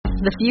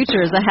The future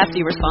is a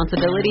hefty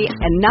responsibility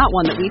and not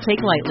one that we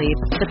take lightly.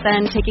 But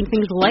then taking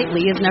things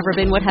lightly has never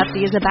been what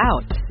Hefty is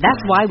about. That's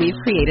why we've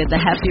created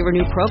the Hefty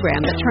Renew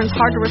program that turns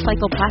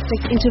hard-to-recycle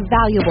plastics into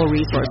valuable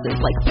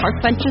resources like park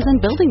benches and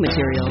building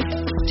materials.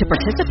 To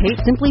participate,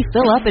 simply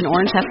fill up an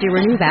orange Hefty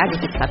Renew bag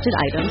with accepted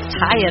items,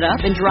 tie it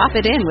up, and drop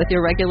it in with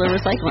your regular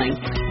recycling.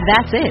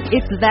 That's it.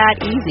 It's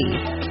that easy.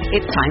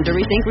 It's time to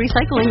rethink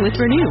recycling with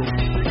Renew.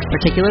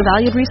 Particular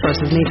valued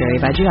resources may vary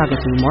by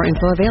geography. More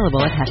info available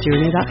at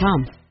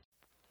heftyrenew.com.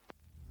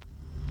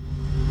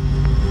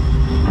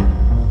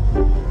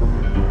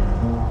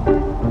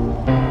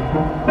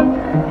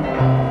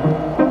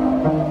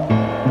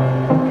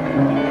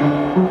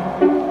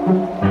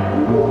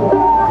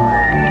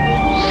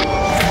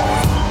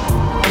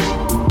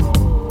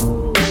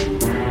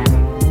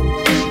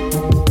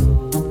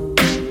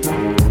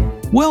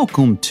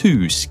 Welcome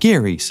to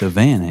Scary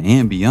Savannah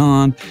and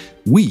Beyond.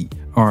 We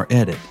are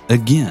at it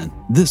again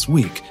this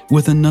week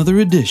with another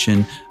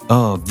edition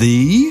of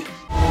the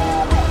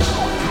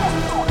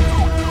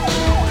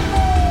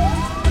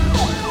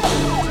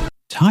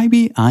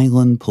Tybee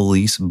Island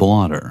Police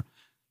Blotter.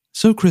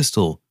 So,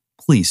 Crystal,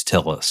 please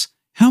tell us,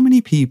 how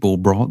many people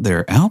brought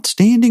their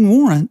outstanding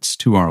warrants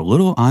to our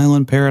little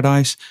island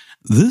paradise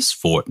this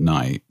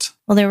fortnight?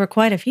 Well, there were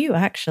quite a few,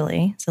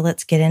 actually, so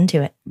let's get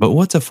into it. But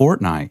what's a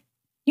fortnight?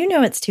 You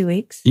know it's 2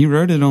 weeks. You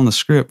wrote it on the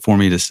script for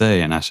me to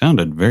say, and I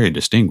sounded very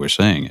distinguished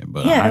saying it.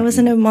 But yeah, it was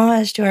an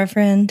homage to our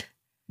friend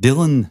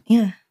Dylan.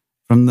 Yeah.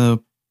 From the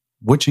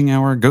Witching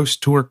Hour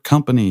Ghost Tour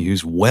Company,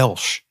 who's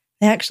Welsh.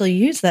 They actually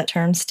use that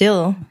term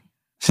still,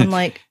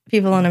 unlike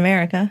people in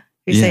America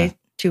who say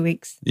 2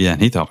 weeks. Yeah,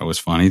 and he thought it was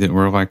funny that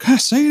we're like,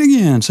 say it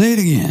again, say it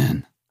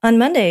again. On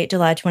Monday,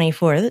 July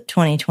 24th,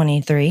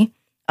 2023,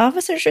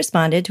 officers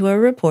responded to a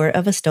report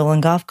of a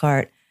stolen golf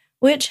cart,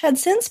 which had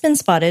since been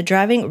spotted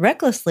driving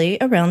recklessly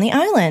around the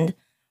island.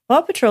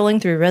 While patrolling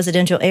through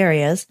residential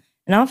areas,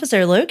 an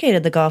officer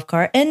located the golf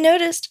cart and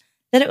noticed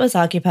that it was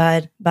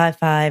occupied by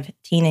 5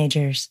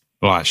 teenagers.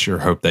 Well, I sure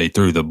hope they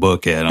threw the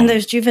book at them. And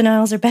those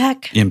juveniles are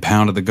back.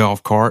 Impounded the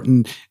golf cart,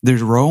 and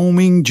there's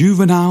roaming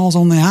juveniles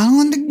on the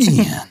island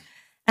again.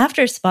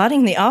 After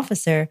spotting the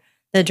officer,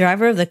 the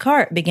driver of the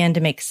cart began to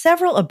make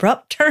several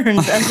abrupt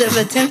turns as if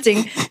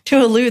attempting to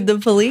elude the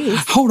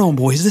police. Hold on,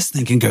 boys. This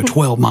thing can go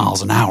 12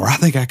 miles an hour. I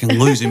think I can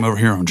lose him over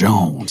here on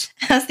Jones.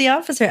 As the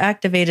officer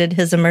activated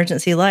his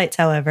emergency lights,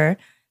 however,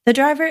 the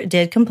driver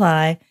did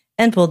comply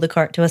and pulled the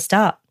cart to a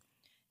stop.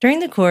 During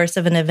the course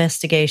of an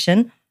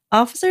investigation,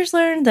 officers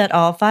learned that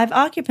all 5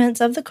 occupants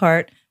of the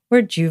cart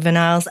were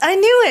juveniles. I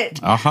knew it!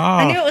 Aha!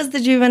 I knew it was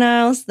the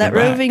juveniles, that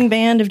roving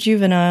band of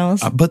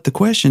juveniles. But the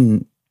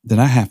question that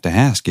I have to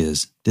ask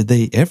is, did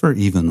they ever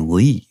even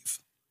leave?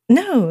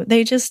 No,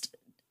 they just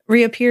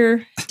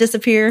reappear,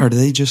 disappear. Or do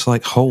they just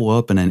like hole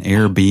up in an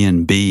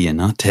Airbnb and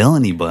not tell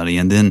anybody,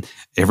 and then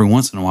every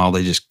once in a while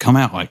they just come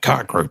out like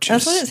cockroaches?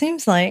 That's what it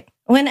seems like.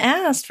 When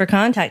asked for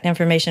contact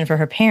information for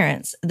her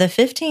parents, the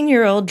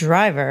 15-year-old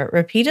driver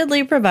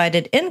repeatedly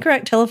provided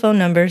incorrect telephone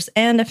numbers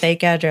and a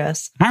fake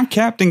address. I'm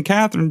Captain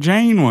Catherine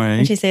Janeway.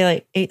 And she say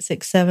like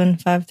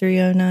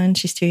 867-5309.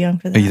 She's too young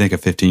for that. Oh, you think a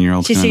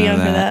 15-year-old's She's going to too know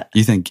young for that?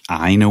 You think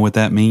I know what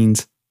that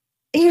means?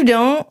 You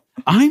don't?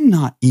 I'm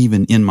not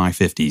even in my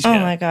 50s yet. Oh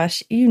my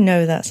gosh, you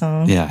know that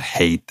song. Yeah, I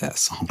hate that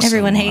song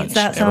Everyone so hates much.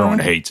 that song. Everyone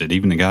hates it.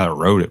 Even the guy that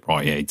wrote it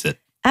probably hates it.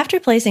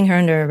 After placing her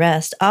under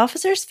arrest,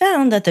 officers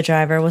found that the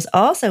driver was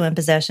also in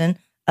possession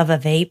of a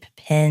vape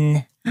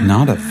pen.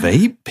 Not a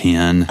vape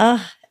pen?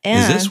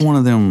 Is this one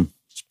of them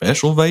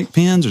special vape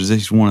pens, or is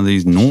this one of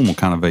these normal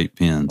kind of vape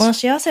pens? Well,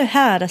 she also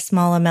had a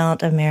small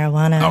amount of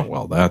marijuana. Oh,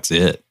 well, that's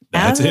it.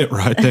 That's it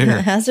right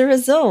there. As a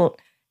result,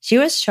 she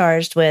was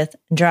charged with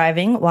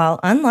driving while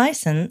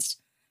unlicensed,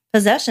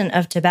 possession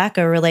of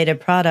tobacco-related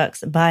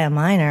products by a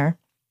minor,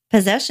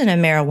 possession of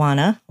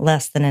marijuana,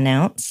 less than an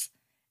ounce,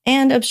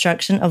 and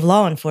obstruction of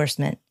law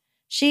enforcement.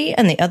 She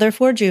and the other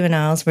 4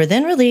 juveniles were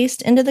then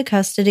released into the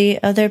custody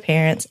of their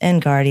parents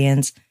and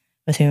guardians,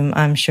 with whom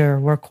I'm sure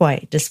were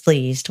quite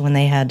displeased when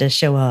they had to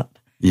show up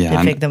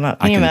to pick them up.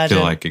 Can you imagine?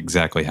 Feel like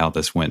exactly how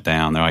this went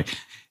down. They're like,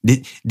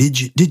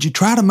 did you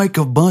try to make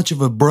a bunch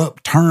of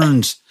abrupt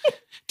turns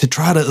to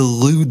try to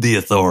elude the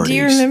authorities? Do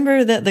you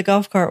remember that the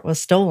golf cart was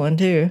stolen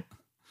too?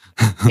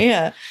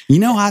 Yeah. You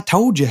know, I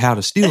told you how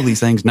to steal these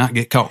things, not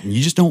get caught.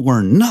 You just don't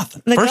learn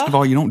nothing. First of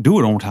all, you don't do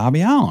it on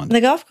Tybee Island. The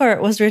golf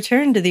cart was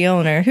returned to the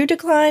owner, who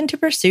declined to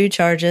pursue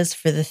charges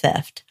for the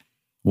theft.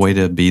 Way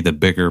to be the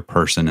bigger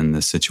person in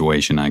this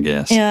situation, I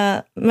guess.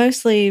 Yeah,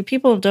 mostly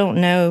people don't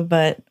know,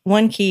 but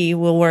one key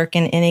will work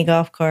in any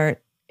golf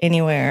cart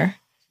anywhere.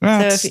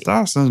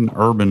 That's an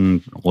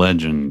urban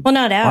legend. Well,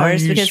 not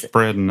ours, because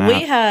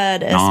we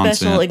had a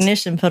special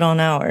ignition put on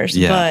ours.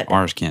 Yeah, but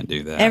ours can't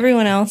do that.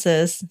 Everyone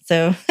else's.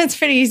 So it's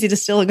pretty easy to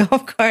steal a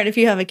golf cart if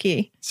you have a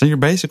key. So you're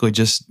basically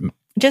just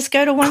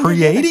go to one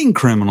creating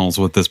criminals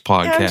with this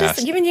podcast. Yeah, I'm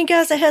just giving you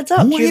guys a heads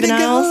up,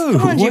 juveniles.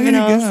 Come on,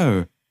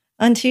 juveniles.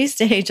 On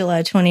Tuesday,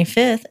 July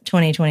 25th,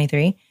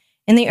 2023,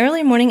 in the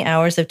early morning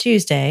hours of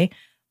Tuesday,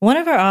 one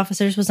of our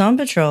officers was on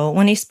patrol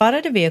when he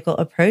spotted a vehicle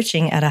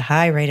approaching at a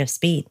high rate of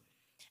speed.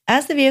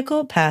 As the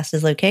vehicle passed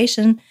his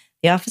location,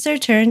 the officer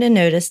turned and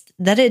noticed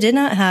that it did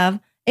not have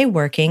a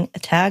working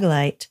tag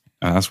light.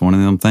 That's one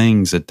of them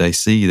things that they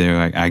see. They're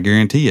like, I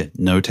guarantee you,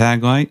 no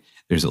tag light.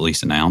 There's at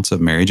least an ounce of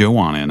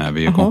marijuana in that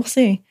vehicle. We'll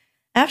see.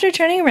 After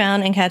turning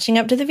around and catching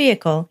up to the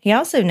vehicle, he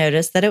also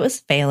noticed that it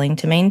was failing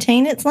to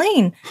maintain its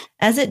lane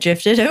as it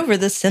drifted over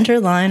the center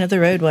line of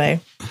the roadway.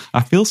 I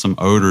feel some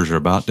odors are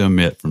about to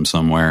emit from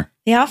somewhere.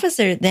 The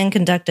officer then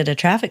conducted a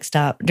traffic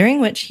stop,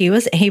 during which he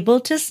was able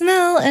to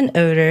smell an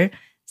odor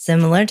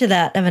similar to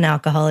that of an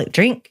alcoholic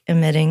drink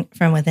emitting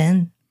from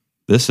within.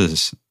 This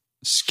is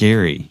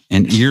scary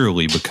and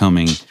eerily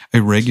becoming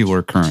a regular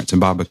occurrence. And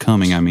by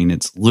becoming, I mean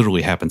it's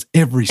literally happens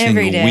every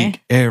single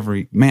week.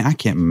 Man, I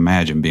can't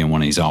imagine being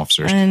one of these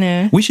officers. I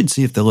know. We should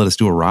see if they'll let us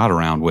do a ride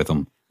around with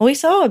them. We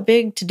saw a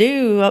big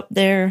to-do up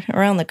there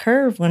around the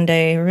curve one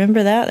day.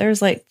 Remember that? There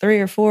was like 3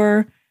 or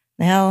 4.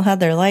 They all had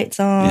their lights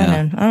on,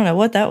 and I don't know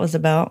what that was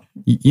about.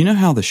 You know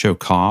how the show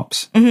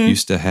Cops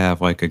used to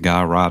have like a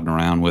guy riding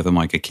around with them,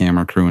 like a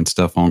camera crew and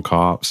stuff on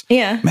Cops?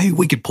 Yeah. Maybe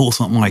we could pull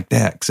something like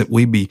that, except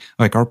we'd be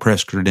like our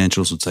press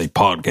credentials would say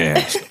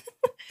podcast.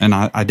 And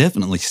I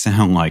definitely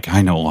sound like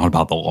I know a lot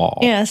about the law.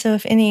 Yeah, so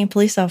if any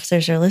police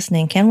officers are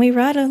listening, can we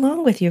ride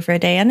along with you for a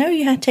day? I know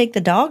you had to take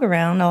the dog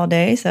around all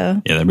day,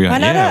 so yeah, they'd be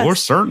like, yeah, we'll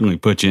certainly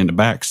put you in the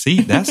back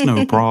seat. That's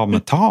no problem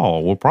at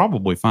all. We'll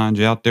probably find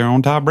you out there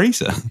on Tybee.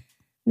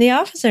 The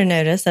officer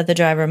noticed that the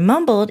driver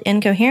mumbled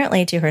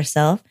incoherently to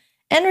herself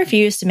and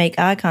refused to make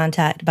eye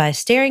contact by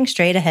staring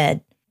straight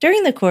ahead.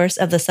 During the course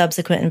of the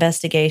subsequent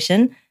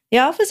investigation, the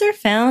officer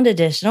found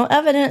additional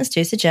evidence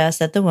to suggest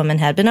that the woman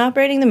had been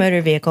operating the motor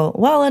vehicle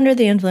while under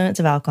the influence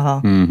of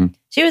alcohol.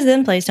 She was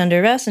then placed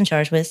under arrest and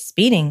charged with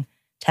speeding,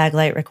 tag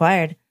light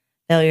required,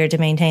 failure to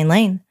maintain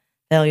lane,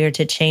 failure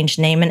to change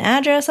name and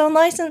address on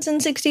license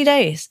in 60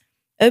 days,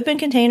 open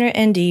container,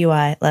 and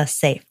DUI less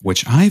safe.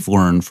 Which I've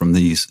learned from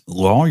these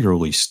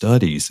lawyerly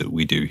studies that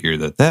we do here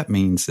that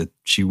means that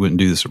she wouldn't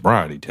do the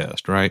sobriety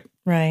test, right?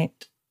 Right.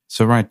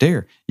 So right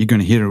there, you're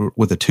going to hit her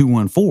with a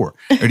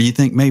 214. Or do you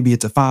think maybe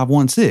it's a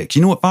 516?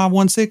 You know what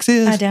 516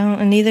 is? I don't,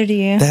 and neither do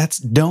you. That's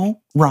don't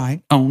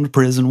write on the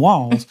prison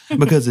walls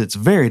because it's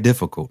very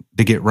difficult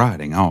to get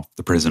writing off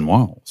the prison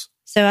walls.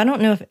 So I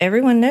don't know if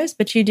everyone knows,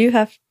 but you do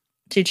have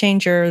to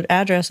change your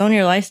address on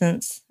your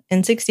license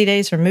in 60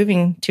 days for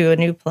moving to a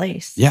new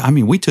place. Yeah, I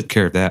mean, we took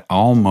care of that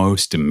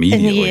almost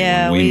immediately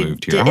when we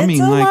moved here. I mean,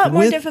 like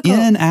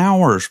within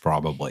hours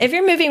probably. If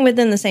you're moving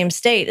within the same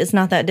state, it's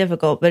not that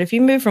difficult. But if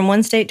you move from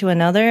one state to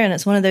another, and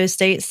it's one of those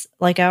states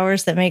like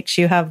ours that makes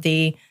you have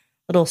the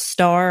little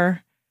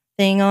star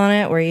thing on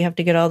it where you have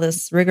to get all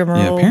this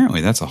rigmarole. Yeah,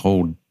 apparently that's a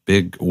whole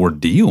big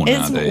ordeal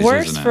nowadays. It's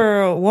worse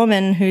for a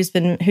woman who's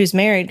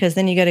married, because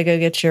then you got to go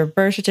get your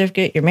birth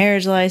certificate, your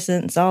marriage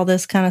license, all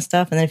this kind of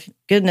stuff. And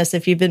then,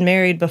 if you've been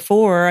married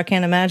before, I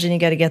can't imagine you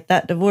got to get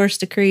that divorce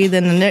decree,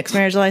 then the next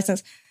marriage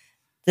license,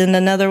 then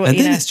another one. And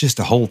then it's just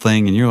a whole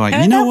thing, and you're like,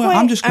 you know what?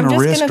 I'm just going to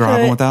risk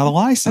driving without a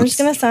license. I'm just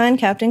going to sign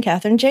Captain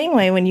Catherine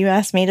Janeway when you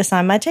asked me to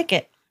sign my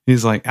ticket.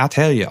 He's like, I'll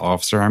tell you,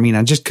 officer, I mean,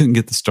 I just couldn't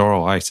get the star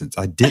license.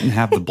 I didn't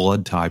have the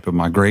blood type of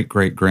my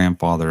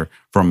great-great-grandfather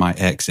from my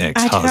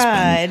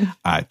ex-husband.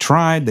 I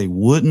tried. They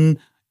wouldn't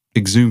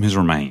exhume his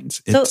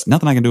remains. It's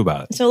nothing I can do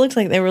about it. So it looks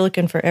like they were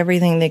looking for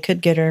everything they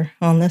could get her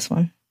on this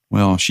one.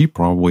 Well, she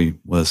probably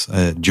was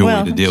a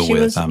joy to deal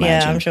with, I imagine.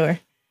 Yeah, I'm sure.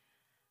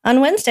 On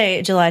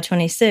Wednesday, July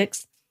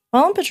 26th,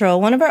 while on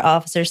patrol, one of our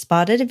officers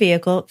spotted a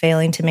vehicle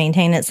failing to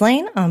maintain its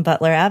lane on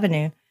Butler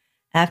Avenue.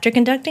 After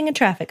conducting a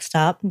traffic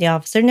stop, the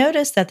officer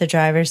noticed that the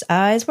driver's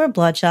eyes were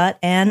bloodshot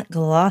and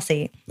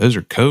glossy. Those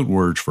are code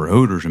words for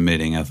odors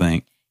emitting, I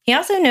think. He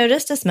also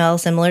noticed a smell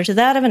similar to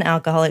that of an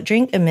alcoholic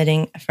drink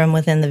emitting from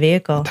within the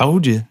vehicle. I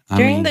told you.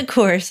 During the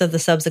course of the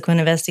subsequent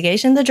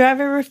investigation, the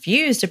driver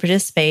refused to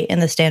participate in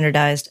the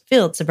standardized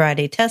field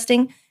sobriety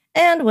testing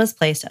and was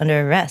placed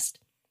under arrest.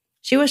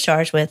 She was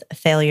charged with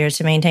failure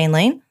to maintain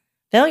lane,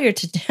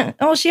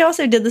 she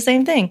also did the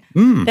same thing.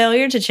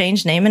 Failure to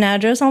change name and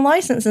address on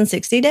license in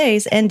 60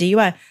 days, and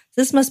DUI.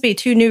 This must be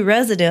 2 new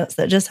residents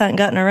that just hadn't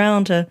gotten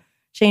around to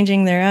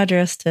changing their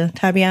address to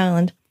Tybee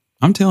Island.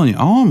 I'm telling you,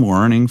 all I'm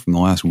learning from the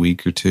last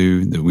week or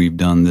two that we've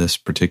done this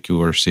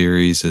particular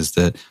series is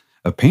that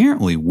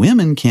apparently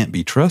women can't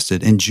be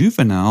trusted and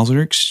juveniles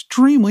are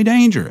extremely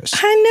dangerous.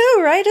 I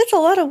know, right? It's a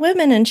lot of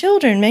women and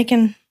children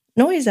making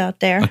noise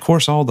out there. Of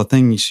course, all the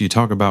things you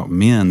talk about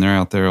men, they're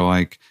out there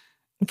like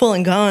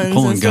pulling guns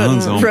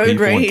on road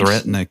people rage. And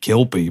threatening to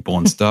kill people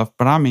and stuff.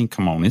 But I mean,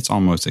 come on, it's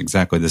almost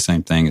exactly the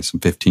same thing as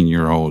some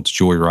 15-year-olds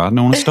joyriding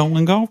on a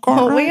stolen golf cart.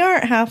 Well, right? we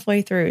aren't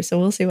halfway through, so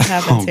we'll see what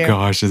happens here. Oh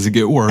gosh, does it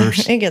get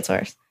worse? It gets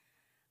worse.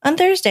 On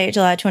Thursday,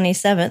 July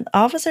 27th,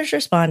 officers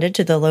responded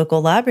to the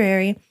local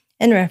library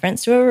in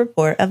reference to a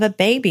report of a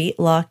baby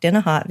locked in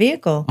a hot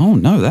vehicle. Oh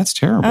no, that's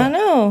terrible. I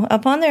know.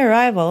 Upon their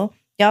arrival,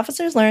 the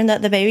officers learned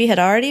that the baby had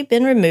already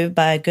been removed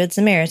by a Good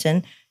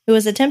Samaritan who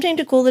was attempting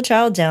to cool the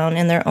child down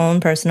in their own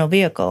personal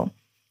vehicle.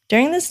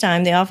 During this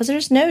time, the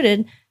officers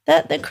noted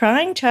that the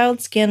crying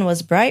child's skin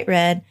was bright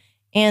red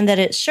and that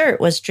its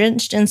shirt was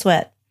drenched in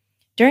sweat.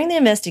 During the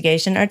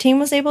investigation, our team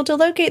was able to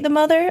locate the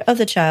mother of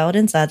the child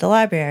inside the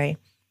library.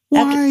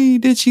 Why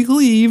did she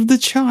leave the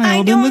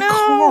child in the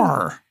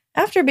car?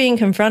 After being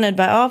confronted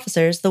by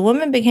officers, the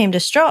woman became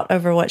distraught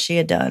over what she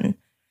had done.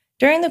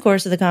 During the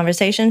course of the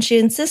conversation, she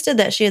insisted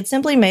that she had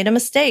simply made a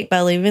mistake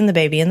by leaving the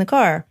baby in the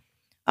car.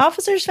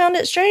 Officers found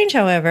it strange,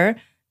 however,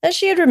 that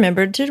she had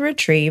remembered to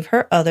retrieve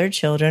her other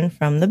children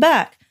from the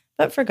back,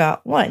 but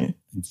forgot one.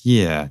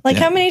 Yeah. Like,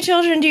 how many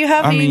children do you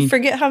have? You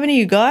forget how many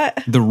you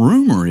got? The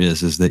rumor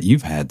is that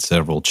you've had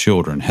several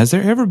children. Has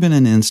there ever been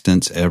an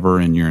instance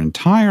ever in your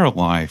entire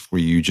life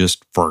where you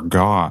just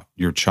forgot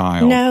your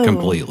child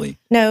completely?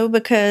 No,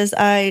 because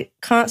I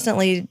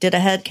constantly did a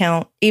head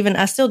count. Even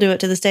I still do it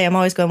to this day. I'm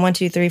always going 1,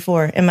 2, 3,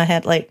 4 in my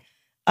head. Like,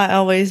 I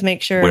always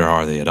make sure. Where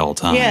are they at all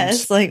times?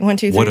 Yes, like 1,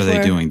 2, 3, 4. What are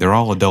they doing? They're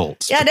all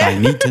adults. Yeah, I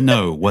need to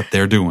know what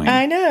they're doing.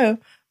 I know.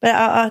 But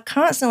I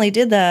constantly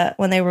did that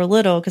when they were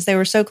little because they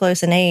were so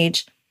close in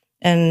age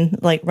and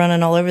like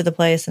running all over the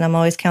place. And I'm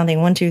always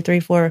counting 1, 2, 3,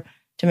 4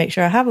 to make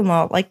sure I have them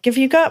all. Like if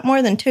you got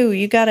more than 2,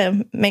 you got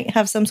to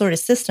have some sort of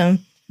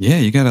system. Yeah,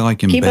 you got to like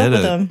embed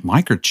a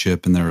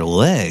microchip in their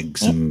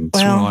legs. And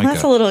well, like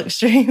that's a little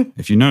extreme.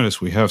 If you notice,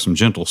 we have some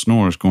gentle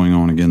snores going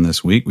on again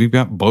this week. We've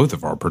got both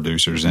of our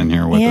producers in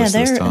here with us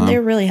this time.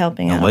 They're really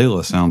helping out.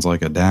 Layla sounds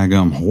like a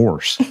daggum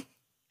horse.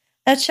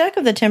 A check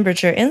of the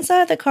temperature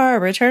inside the car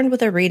returned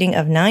with a reading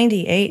of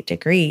 98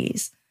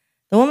 degrees.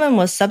 The woman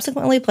was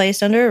subsequently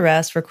placed under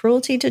arrest for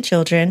cruelty to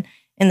children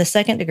in the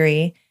 2nd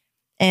degree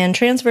and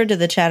transferred to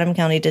the Chatham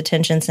County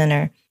Detention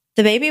Center.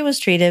 The baby was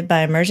treated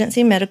by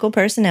emergency medical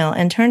personnel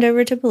and turned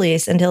over to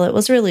police until it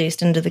was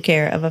released into the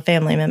care of a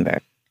family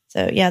member.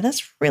 So, yeah,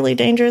 that's really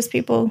dangerous.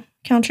 People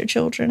count your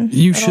children.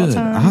 You should.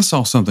 I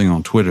saw something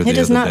on Twitter the other day.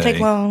 It does not take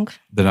long.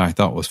 That I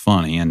thought was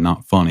funny, and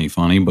not funny,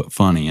 but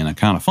funny in a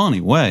kind of funny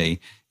way.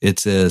 It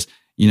says,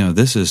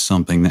 this is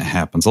something that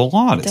happens a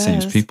lot. It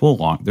seems people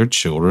lock their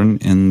children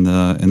in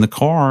the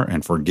car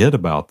and forget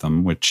about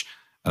them, which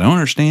I don't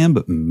understand,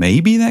 but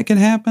maybe that could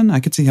happen.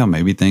 I could see how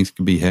maybe things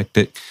could be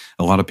hectic.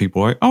 A lot of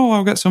people are like, oh,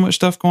 I've got so much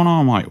stuff going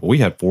on. I'm like, we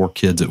had 4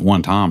 kids at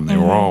one time. And they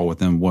were all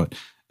within,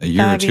 a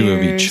year 5 or 2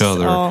 of each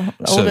other.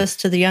 Oldest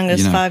to the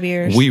youngest, 5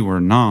 years. We were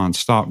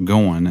nonstop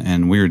going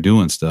and we were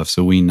doing stuff,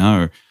 so we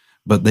know.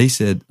 But they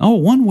said,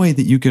 one way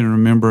that you can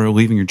remember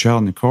leaving your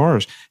child in the car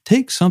is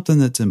take something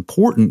that's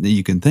important that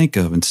you can think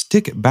of and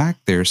stick it back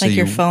there like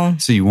your phone.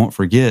 So you won't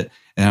forget.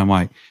 And I'm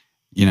like,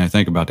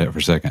 think about that for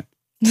a second.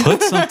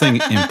 Put something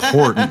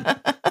important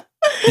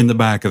in the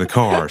back of the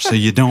car so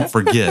you don't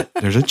forget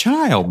there's a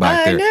child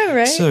back there. I know,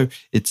 right? So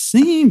it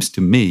seems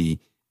to me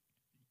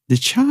the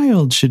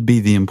child should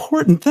be the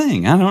important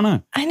thing. I don't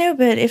know. I know,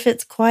 but if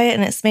it's quiet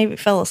and it's maybe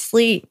fell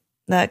asleep,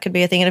 that could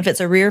be a thing. And if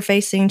it's a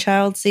rear-facing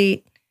child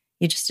seat,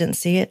 you just didn't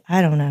see it.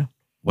 I don't know.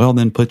 Well,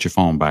 then put your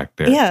phone back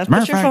there. Yeah,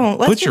 put your phone.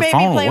 Put your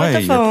phone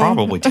away. You're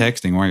probably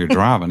texting while you're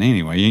driving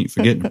anyway. You ain't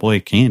forgetting to play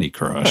Candy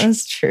Crush.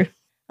 That's true.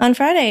 On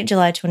Friday,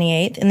 July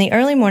 28th, in the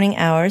early morning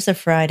hours of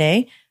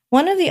Friday,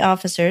 one of the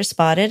officers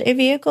spotted a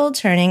vehicle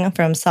turning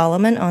from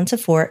Solomon onto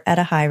Fort at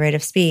a high rate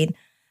of speed.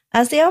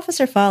 As the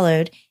officer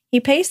followed,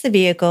 he paced the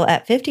vehicle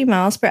at 50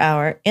 miles per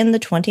hour in the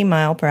 20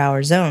 mile per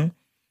hour zone.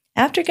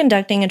 After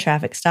conducting a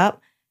traffic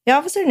stop, the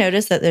officer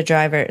noticed that the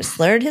driver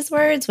slurred his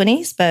words when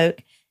he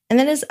spoke and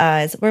that his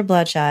eyes were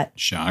bloodshot.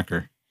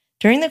 Shocker.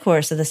 During the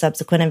course of the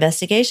subsequent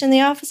investigation,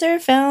 the officer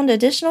found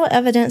additional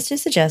evidence to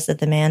suggest that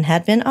the man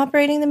had been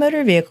operating the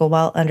motor vehicle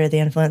while under the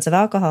influence of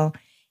alcohol.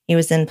 He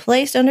was then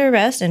placed under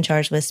arrest and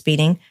charged with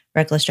speeding,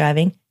 reckless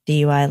driving,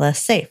 DUI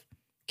less safe.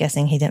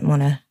 Guessing he didn't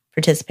want to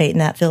participate in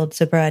that field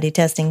sobriety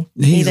testing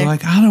He's either.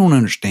 like, I don't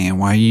understand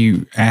why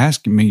you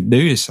asking me to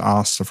do this,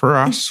 Ossifer.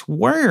 I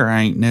swear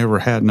I ain't never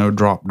had no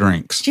drop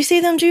drinks. Did you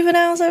see them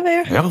juveniles over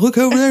there? Yeah, look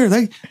over there.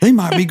 They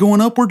might be going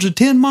upwards of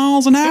 10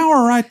 miles an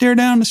hour right there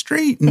down the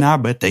street. And I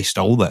bet they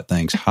stole that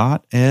thing's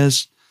hot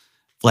as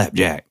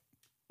flapjack.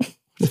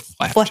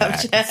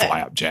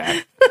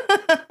 Flapjack.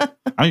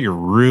 I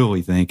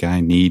really think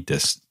I need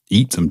to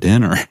eat some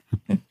dinner.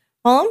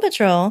 While on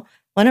patrol,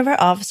 one of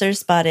our officers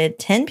spotted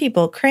 10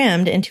 people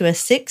crammed into a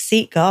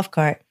 6-seat golf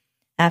cart.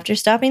 After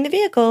stopping the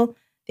vehicle,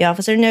 the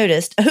officer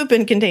noticed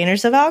open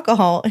containers of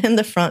alcohol in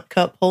the front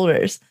cup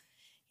holders.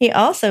 He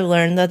also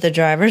learned that the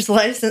driver's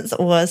license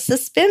was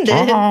suspended.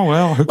 Oh,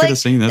 well, who could have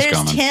seen this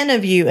coming? There's 10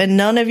 of you, and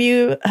none of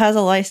you has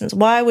a license.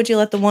 Why would you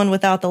let the one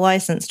without the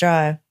license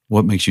drive?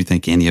 What makes you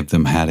think any of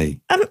them had a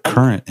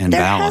current and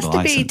valid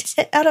license?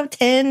 There has to be out of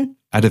 10.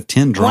 Out of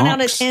 10 drunks? 1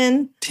 out of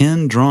 10.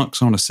 10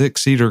 drunks on a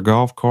 6-seater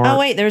golf cart? Oh,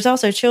 wait, there's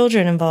also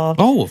children involved.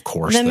 Oh, of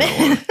course there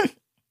were.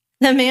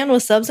 The man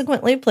was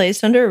subsequently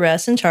placed under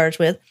arrest and charged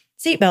with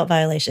seatbelt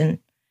violation,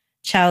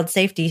 child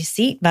safety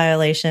seat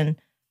violation,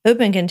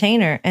 open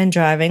container, and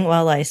driving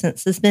while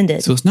license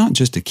suspended. So it's not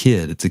just a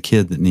kid. It's a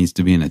kid that needs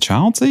to be in a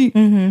child seat?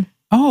 Mm-hmm.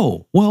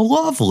 Oh, well,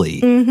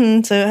 lovely.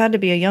 Mm-hmm. So it had to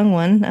be a young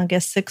one, I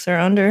guess 6 or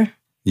under.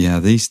 Yeah,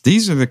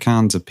 these are the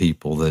kinds of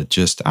people that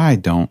just I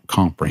don't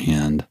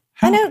comprehend.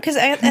 I know, because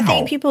I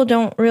think people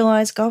don't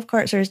realize golf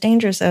carts are as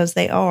dangerous as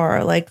they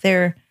are. Like,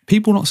 they're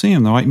people don't see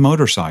them. They're like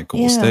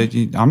motorcycles.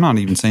 Yeah. I'm not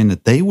even saying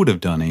that they would have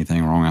done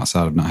anything wrong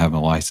outside of not having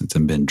a license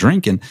and been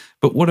drinking.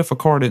 But what if a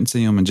car didn't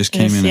see them and just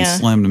came in and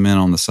slammed them in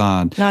on the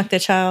side? Knock the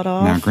child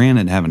off. Now,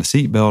 granted, having a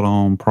seatbelt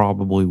on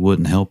probably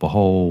wouldn't help a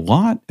whole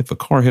lot if a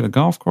car hit a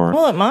golf cart.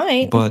 Well, it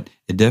might. But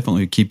it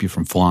definitely would keep you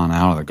from flying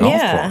out of the golf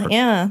cart.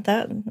 Yeah,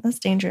 that's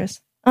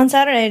dangerous. On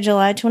Saturday,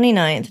 July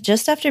 29th,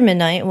 just after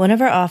midnight, one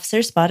of our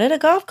officers spotted a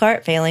golf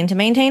cart failing to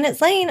maintain its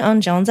lane on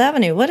Jones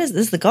Avenue. What is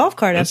this, the golf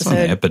cart episode?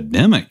 That's an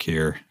epidemic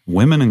here.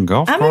 Women and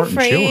golf cart and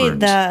children. I'm afraid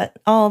that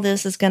all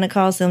this is going to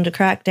cause them to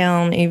crack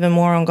down even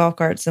more on golf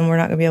carts, and we're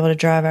not going to be able to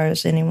drive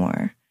ours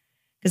anymore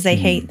because they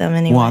hate them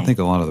anyway. Well, I think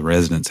a lot of the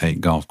residents hate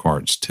golf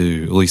carts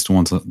too, at least the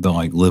ones that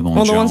like live on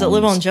Jones. Well, the ones that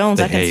live on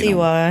Jones, I can see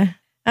why.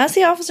 As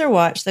the officer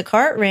watched, the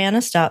cart ran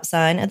a stop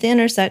sign at the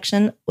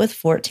intersection with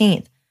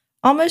 14th.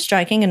 Almost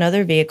striking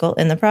another vehicle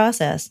in the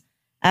process.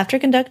 After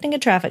conducting a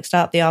traffic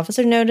stop, the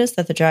officer noticed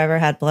that the driver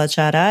had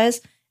bloodshot eyes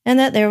and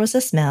that there was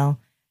a smell,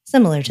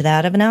 similar to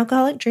that of an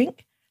alcoholic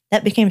drink,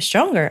 that became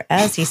stronger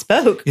as he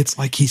spoke. It's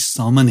like he's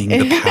summoning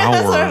the power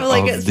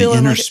of the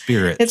inner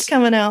spirits. It's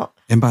coming out.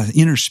 And by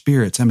inner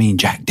spirits, I mean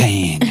Jack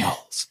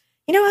Daniels.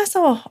 You know, I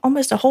saw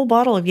almost a whole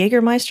bottle of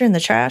Jägermeister in the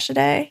trash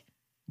today.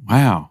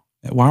 Wow.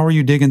 Why were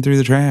you digging through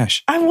the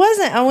trash? I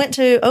wasn't. I went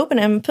to open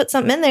it and put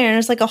something in there, and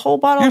it's like a whole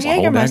bottle of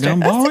Jägermeister. There's a whole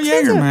bottle of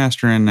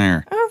Jägermeister in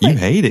there. You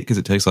hate it because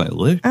it tastes like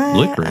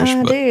licorice.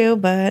 I do,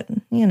 but,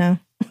 you know.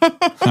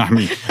 I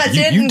mean,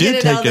 you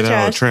did take it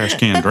out of the trash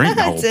can, drink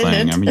the whole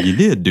thing. I mean, you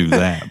did do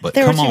that. But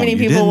come on, you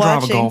didn't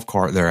drive a golf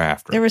cart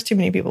thereafter. There was too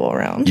many people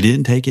around. You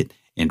didn't take it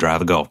and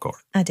drive a golf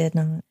cart. I did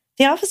not.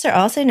 The officer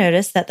also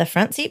noticed that the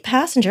front seat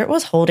passenger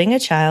was holding a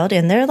child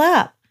in their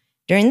lap.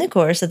 During the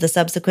course of the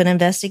subsequent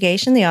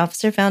investigation, the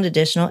officer found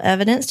additional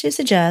evidence to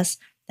suggest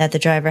that the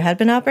driver had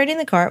been operating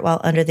the cart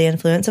while under the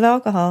influence of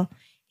alcohol.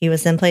 He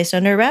was then placed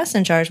under arrest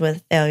and charged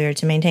with failure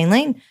to maintain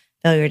lane,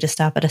 failure to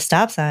stop at a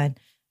stop sign,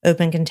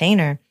 open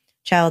container,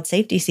 child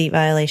safety seat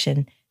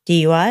violation,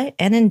 DUI,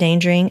 and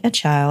endangering a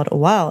child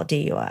while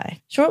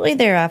DUI. Shortly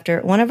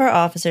thereafter, one of our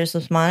officers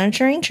was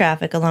monitoring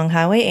traffic along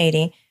Highway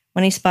 80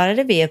 when he spotted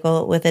a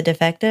vehicle with a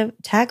defective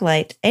tag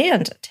light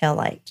and tail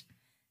light.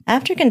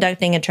 After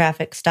conducting a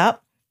traffic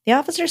stop, the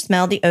officer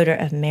smelled the odor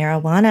of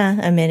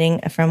marijuana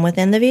emitting from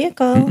within the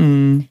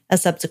vehicle. A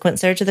subsequent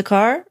search of the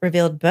car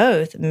revealed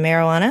both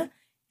marijuana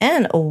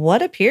and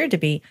what appeared to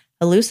be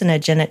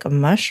hallucinogenic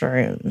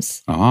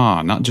mushrooms.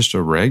 Ah, not just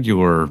a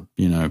regular,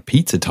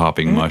 pizza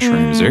topping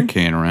mushrooms. They're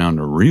carrying around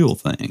the real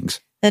things.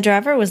 The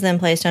driver was then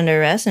placed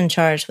under arrest and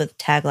charged with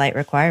tag light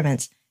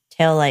requirements,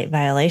 tail light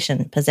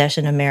violation,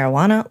 possession of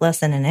marijuana less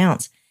than an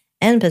ounce,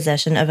 and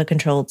possession of a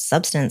controlled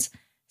substance.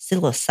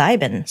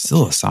 Psilocybin.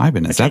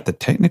 Psilocybin. Is that the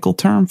technical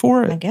term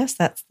for it? I guess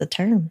that's the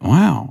term.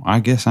 Wow. I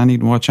guess I need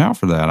to watch out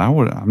for that.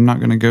 I'm not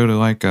going to go to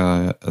like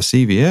a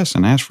CVS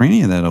and ask for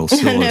any of that old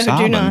psilocybin.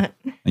 No,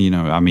 do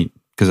not.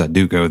 Because I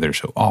do go there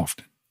so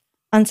often.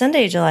 On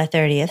Sunday, July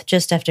 30th,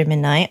 just after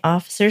midnight,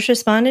 officers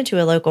responded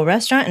to a local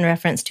restaurant in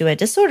reference to a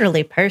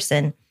disorderly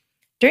person.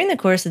 During the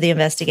course of the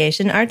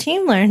investigation, our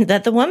team learned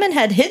that the woman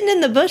had hidden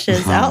in the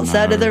bushes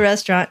outside of the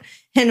restaurant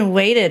and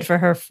waited for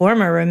her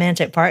former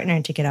romantic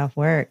partner to get off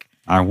work.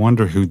 I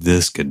wonder who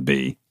this could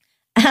be.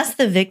 As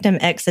the victim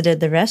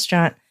exited the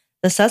restaurant,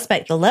 the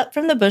suspect leapt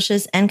from the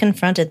bushes and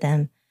confronted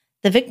them.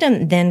 The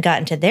victim then got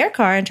into their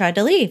car and tried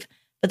to leave,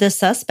 but the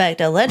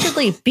suspect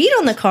allegedly beat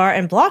on the car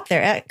and blocked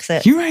their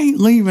exit. You ain't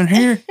leaving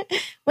here.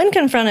 When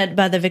confronted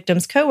by the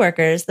victim's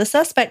coworkers, the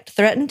suspect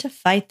threatened to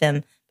fight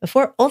them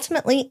before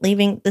ultimately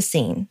leaving the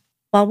scene.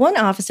 While one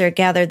officer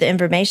gathered the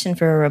information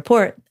for a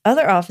report,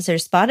 other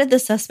officers spotted the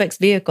suspect's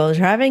vehicle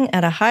driving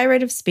at a high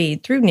rate of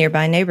speed through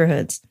nearby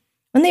neighborhoods.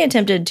 When they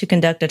attempted to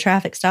conduct a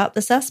traffic stop,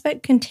 the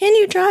suspect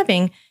continued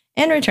driving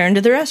and returned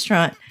to the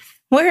restaurant,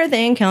 where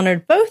they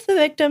encountered both the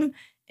victim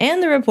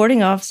and the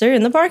reporting officer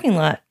in the parking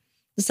lot.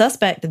 The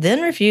suspect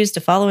then refused to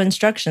follow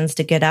instructions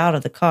to get out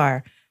of the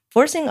car,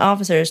 forcing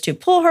officers to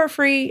pull her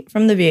free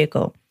from the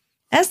vehicle.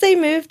 As they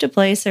moved to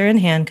place her in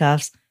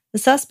handcuffs, the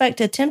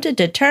suspect attempted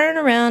to turn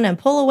around and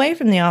pull away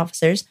from the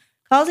officers,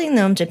 causing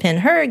them to pin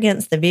her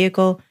against the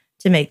vehicle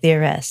to make the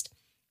arrest.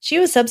 She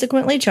was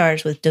subsequently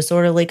charged with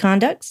disorderly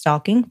conduct,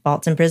 stalking,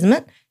 false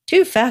imprisonment,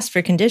 too fast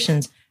for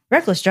conditions,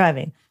 reckless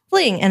driving,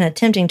 fleeing and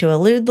attempting to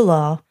elude the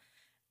law,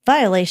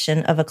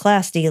 violation of a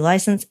Class D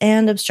license,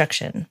 and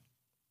obstruction.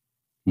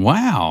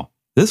 Wow,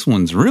 this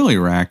one's really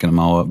racking them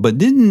all up. But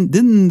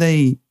didn't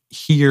they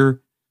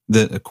hear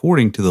that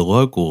according to the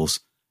locals,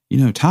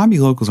 Tybee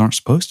locals aren't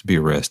supposed to be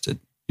arrested?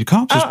 Your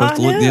cops are supposed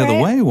to look the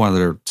other way while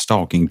they're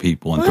stalking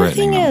people and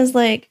threatening them. The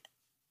thing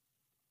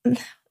is,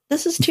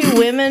 this is two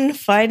women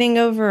fighting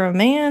over a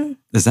man.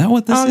 Is that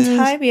what this is? On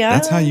Tybee Island.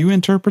 That's how you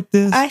interpret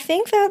this? I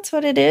think that's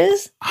what it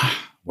is.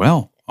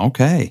 Well,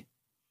 okay.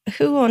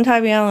 Who on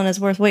Tybee Island is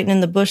worth waiting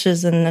in the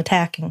bushes and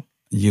attacking?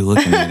 You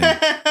looking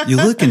at him.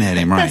 You're looking at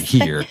him right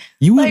here.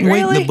 You wouldn't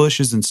wait in the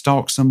bushes and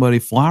stalk somebody,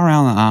 fly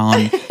around the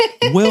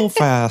island well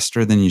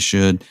faster than you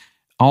should.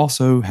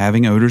 also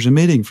having odors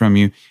emitting from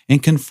you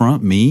and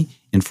confront me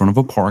in front of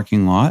a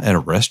parking lot at a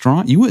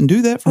restaurant? You wouldn't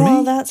do that for me?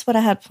 Well, that's what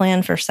I had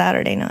planned for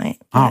Saturday night.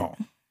 Oh,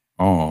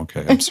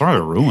 okay. I'm sorry I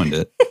ruined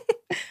it.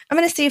 I'm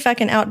going to see if I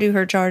can outdo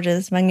her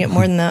charges, if I can get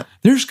more than that.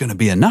 There's going to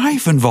be a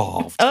knife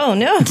involved. Oh,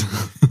 no.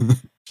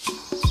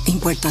 In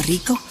Puerto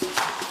Rico,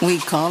 we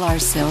call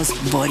ourselves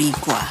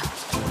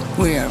Boricua.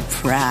 We're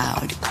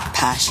proud,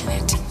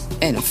 passionate,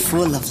 and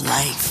full of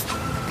life.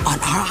 On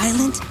our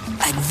island,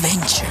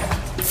 adventure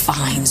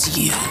finds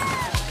you.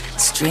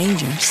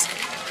 Strangers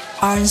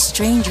aren't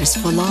strangers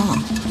for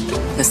long.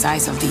 The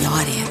size of the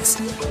audience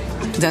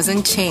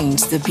doesn't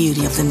change the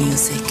beauty of the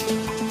music.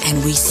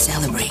 And we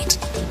celebrate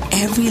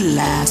every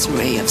last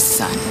ray of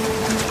sun.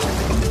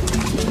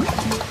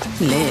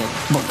 Live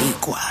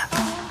Boricua.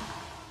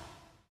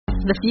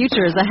 The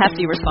future is a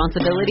hefty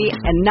responsibility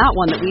and not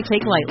one that we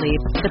take lightly.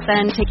 But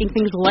then taking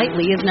things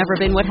lightly has never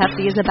been what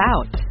Hefty is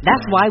about.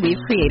 That's why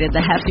we've created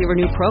the Hefty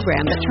Renew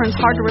program that turns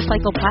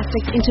hard-to-recycle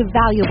plastics into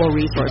valuable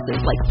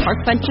resources like park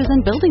benches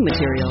and building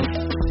materials.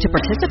 To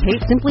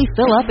participate, simply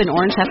fill up an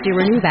orange Hefty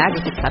Renew bag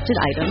with accepted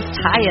items,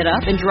 tie it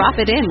up, and drop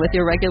it in with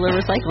your regular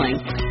recycling.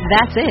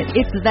 That's it.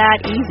 It's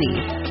that easy.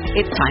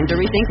 It's time to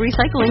rethink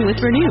recycling with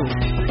Renew.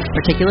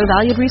 Particular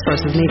valued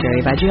resources may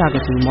vary by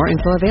geography. More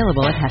info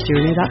available at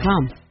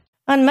heftyrenew.com.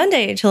 On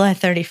Monday, July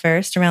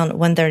 31st, around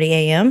 1:30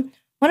 a.m.,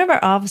 one of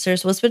our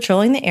officers was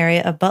patrolling the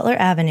area of Butler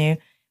Avenue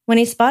when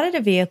he spotted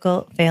a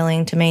vehicle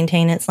failing to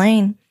maintain its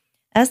lane.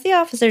 As the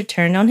officer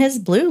turned on his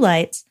blue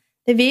lights,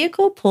 the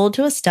vehicle pulled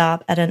to a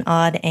stop at an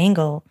odd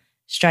angle,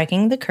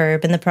 striking the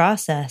curb in the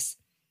process.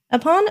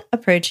 Upon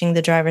approaching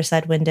the driver's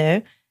side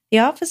window, the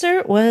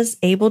officer was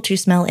able to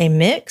smell a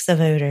mix of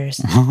odors,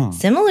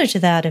 similar to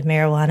that of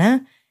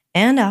marijuana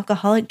and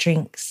alcoholic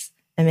drinks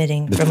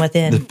emitting from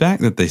within. The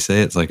fact that they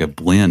say it's like a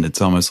blend,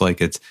 it's almost like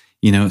it's,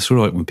 it's sort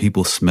of like when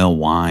people smell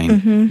wine.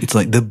 Mm-hmm. It's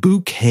like the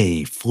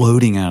bouquet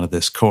floating out of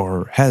this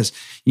car has,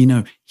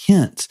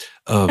 hints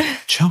of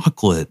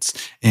chocolates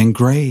and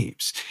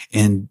grapes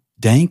and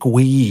dank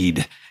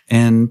weed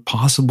and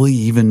possibly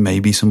even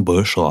maybe some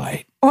Busch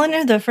Light. Well, I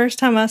know the first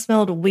time I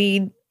smelled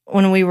weed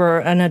when we were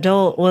an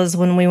adult was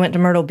when we went to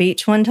Myrtle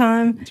Beach one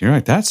time. You're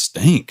like, that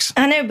stinks.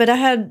 I know, but I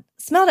had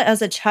smelled it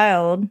as a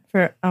child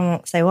for, I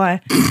won't say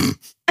why.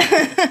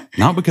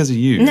 Not because of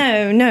you.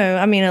 No.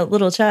 I mean, a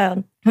little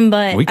child.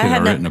 But we could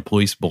have written a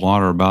police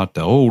blotter about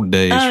the old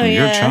days from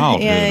your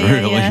childhood,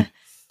 really. Yeah.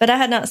 But I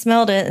had not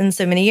smelled it in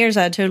so many years.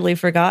 I had totally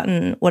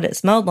forgotten what it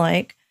smelled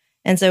like.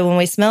 And so when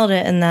we smelled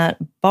it in that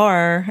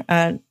bar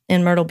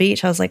in Myrtle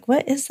Beach, I was like,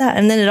 what is that?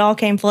 And then it all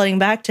came flooding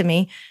back to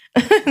me.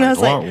 And I was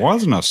like, it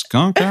wasn't a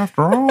skunk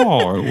after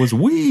all. It was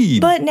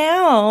weed. But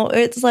now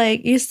it's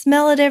like you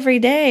smell it every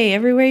day,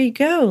 everywhere you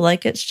go.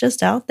 Like it's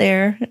just out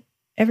there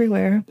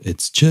everywhere.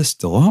 It's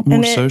just a lot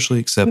more socially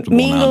acceptable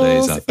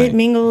nowadays, I think. It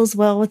mingles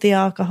well with the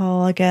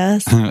alcohol, I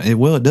guess.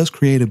 It does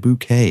create a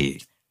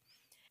bouquet.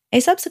 A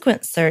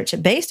subsequent search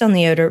based on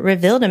the odor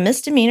revealed a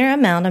misdemeanor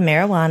amount of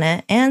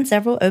marijuana and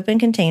several open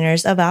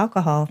containers of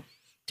alcohol.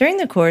 During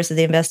the course of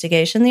the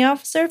investigation, the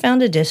officer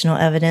found additional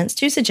evidence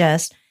to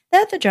suggest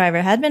that the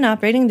driver had been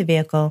operating the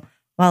vehicle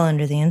while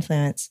under the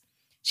influence.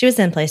 She was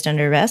then placed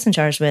under arrest and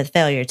charged with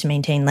failure to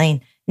maintain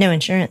lane, no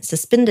insurance,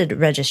 suspended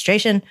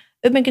registration,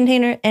 open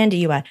container, and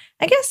DUI.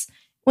 I guess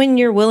when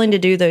you're willing to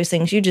do those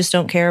things, you just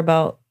don't care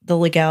about the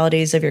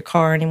legalities of your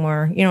car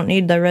anymore. You don't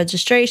need the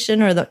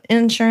registration or the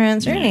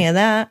insurance or any of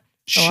that.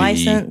 The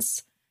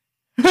license.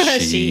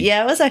 She.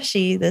 Yeah, it was a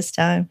she this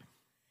time.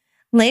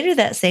 Later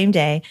that same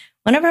day,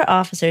 one of our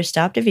officers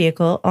stopped a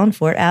vehicle on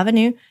Fort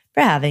Avenue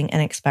for having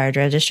an expired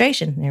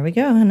registration. There we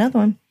go, another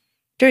one.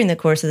 During the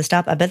course of the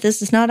stop, I bet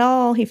this is not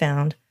all he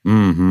found.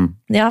 Mm-hmm.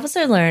 The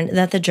officer learned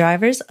that the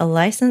driver's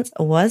license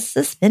was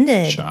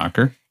suspended.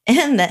 Shocker.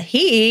 And that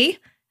he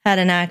had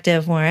an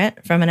active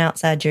warrant from an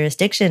outside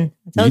jurisdiction.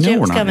 I told you it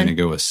was we're not coming. going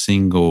to go a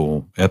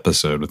single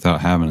episode without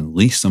having at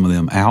least some of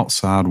them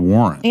outside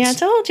warrants. Yeah, I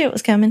told you it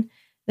was coming.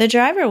 The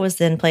driver was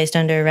then placed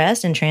under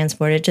arrest and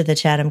transported to the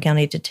Chatham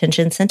County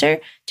Detention Center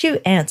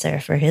to answer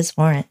for his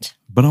warrant.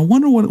 But I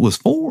wonder what it was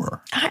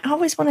for. I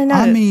always want to know.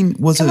 I mean,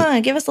 Come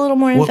on, give us a little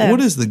more info.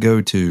 What is the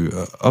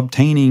go-to?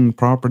 Obtaining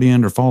property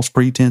under false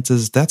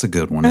pretenses? That's a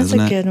good one, isn't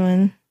it? That's a good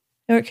one.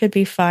 Or it could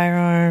be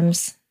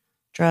firearms,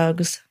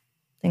 drugs,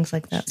 things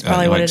like that. That's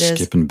probably what it is.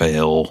 Skipping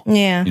bail.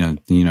 Yeah.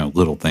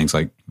 Little things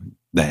like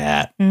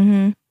that.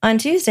 Mm-hmm. On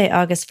Tuesday,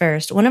 August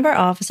 1st, one of our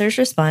officers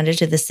responded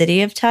to the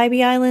city of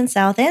Tybee Island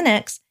South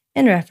Annex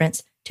in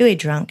reference to a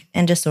drunk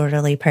and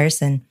disorderly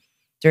person.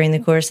 During the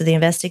course of the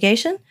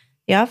investigation,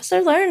 the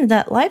officer learned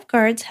that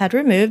lifeguards had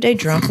removed a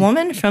drunk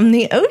woman from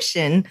the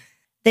ocean.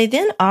 They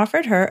then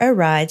offered her a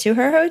ride to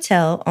her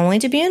hotel, only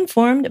to be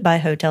informed by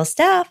hotel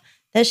staff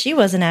that she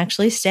wasn't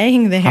actually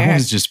staying there. I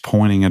was just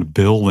pointing at a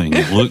building.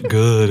 It looked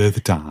good at the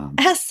time.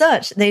 As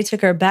such, they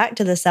took her back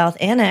to the South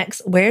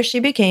Annex, where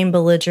she became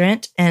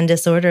belligerent and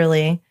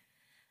disorderly.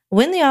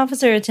 When the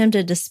officer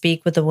attempted to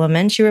speak with the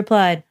woman, she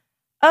replied,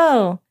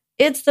 "Oh,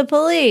 it's the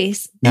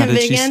police," now, and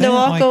began to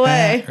walk like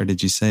away. That, or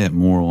did you say it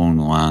more along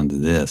the lines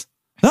of this?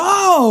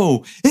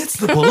 Oh, it's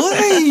the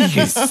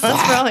police. That's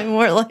probably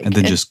more like And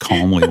then it. just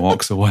calmly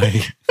walks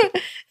away.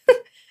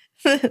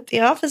 The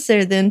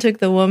officer then took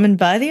the woman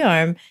by the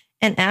arm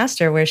and asked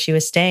her where she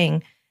was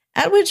staying,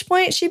 at which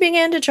point she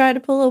began to try to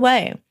pull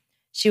away.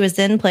 She was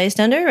then placed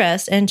under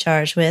arrest and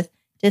charged with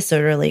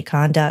disorderly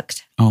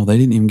conduct. Oh, they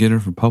didn't even get her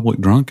for public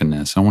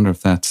drunkenness. I wonder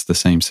if that's the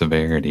same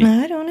severity.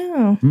 I don't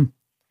know.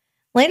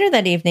 Later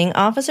that evening,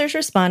 officers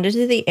responded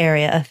to the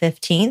area of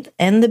 15th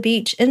and the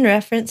beach in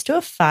reference to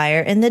a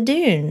fire in the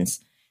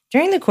dunes.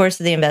 During the course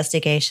of the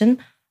investigation,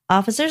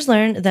 officers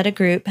learned that a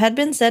group had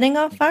been setting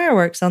off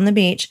fireworks on the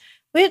beach,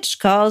 which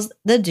caused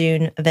the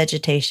dune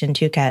vegetation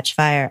to catch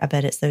fire. I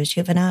bet it's those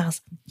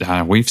juveniles.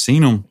 We've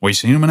seen them. We've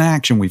seen them in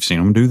action. We've seen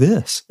them do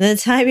this. The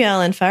Tybee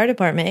Island Fire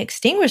Department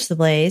extinguished the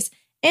blaze,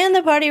 and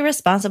the party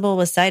responsible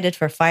was cited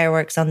for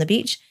fireworks on the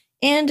beach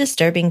and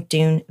disturbing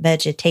dune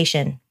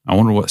vegetation. I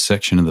wonder what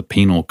section of the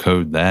penal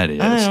code that is.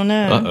 I don't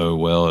know. Uh-oh,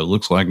 well, it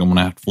looks like I'm going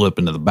to have to flip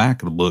into the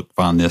back of the book to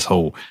find this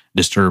whole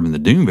disturbing the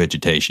dune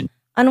vegetation.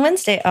 On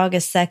Wednesday,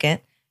 August 2nd,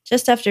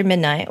 just after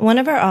midnight, one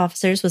of our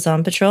officers was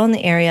on patrol in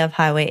the area of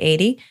Highway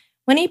 80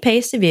 when he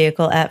paced a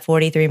vehicle at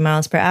 43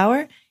 miles per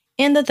hour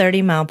in the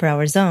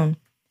 30-mile-per-hour zone.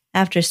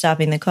 After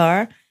stopping the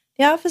car,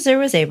 the officer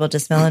was able to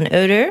smell an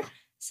odor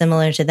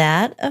similar to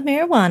that of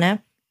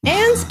marijuana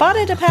and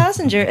spotted a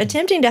passenger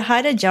attempting to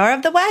hide a jar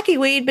of the wacky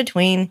weed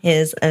between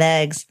his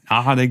legs.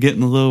 They're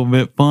getting a little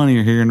bit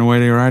funnier here in the way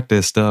they write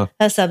this stuff.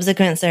 A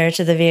subsequent search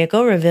of the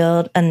vehicle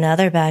revealed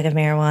another bag of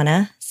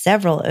marijuana,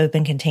 several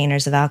open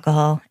containers of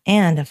alcohol,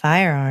 and a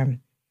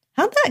firearm.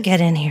 How'd that get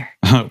in here?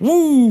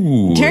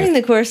 Woo! During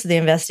the course of the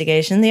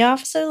investigation, the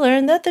officer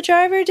learned that the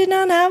driver did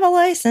not have a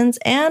license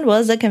and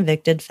was a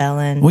convicted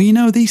felon.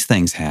 Well, these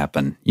things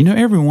happen.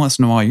 Every once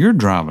in a while you're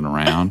driving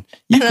around,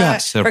 you've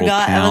got several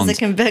pounds. I was a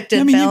convicted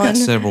felon. You've got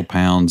several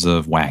pounds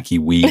of wacky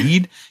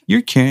weed.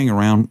 You're carrying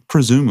around,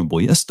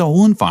 presumably, a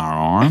stolen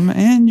firearm,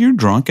 and you're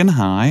drunk and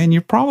high, and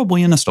you're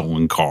probably in a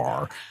stolen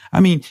car.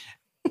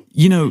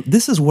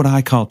 This is what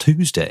I call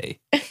Tuesday.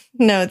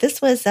 No,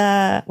 this was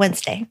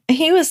Wednesday.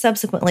 He was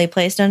subsequently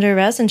placed under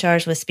arrest and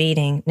charged with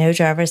speeding, no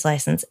driver's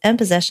license, and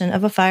possession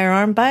of a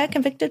firearm by a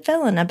convicted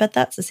felon. I bet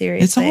that's a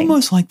serious thing. It's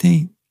almost like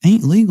they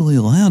ain't legally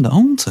allowed to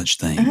own such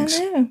things.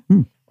 I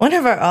know. One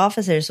of our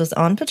officers was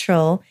on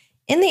patrol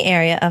in the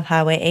area of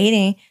Highway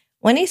 80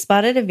 when he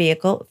spotted a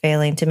vehicle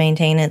failing to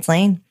maintain its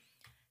lane.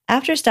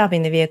 After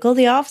stopping the vehicle,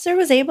 the officer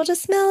was able to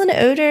smell an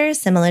odor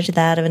similar to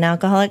that of an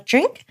alcoholic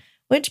drink,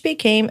 which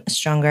became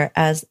stronger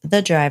as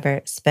the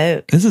driver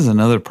spoke. This is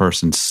another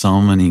person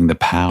summoning the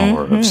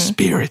power of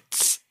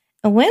spirits.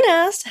 When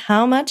asked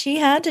how much he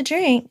had to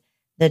drink,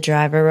 the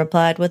driver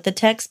replied with the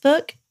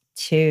textbook,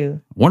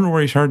 2. Wonder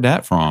where he's heard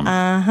that from.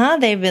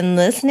 They've been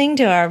listening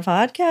to our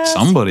podcast.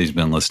 Somebody's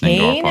been listening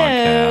to our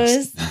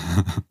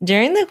podcast.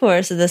 During the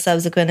course of the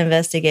subsequent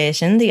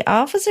investigation, the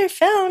officer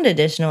found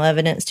additional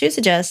evidence to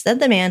suggest that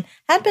the man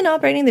had been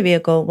operating the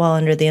vehicle while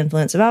under the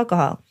influence of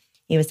alcohol.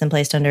 He was then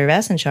placed under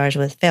arrest and charged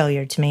with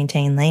failure to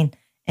maintain lane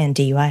and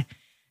DUI.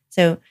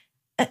 So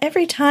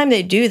every time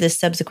they do this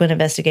subsequent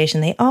investigation,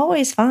 they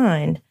always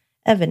find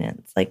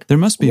evidence. There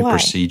must be a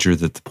procedure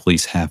that the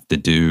police have to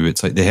do.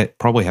 It's like they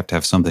probably have to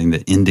have something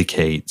that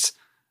indicates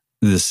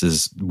this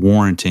is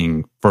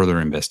warranting further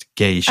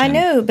investigation. I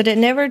know, but it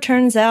never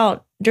turns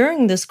out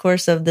during this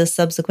course of this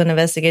subsequent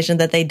investigation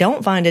that they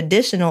don't find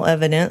additional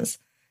evidence.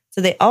 So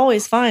they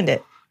always find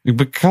it.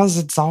 Because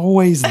it's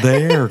always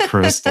there,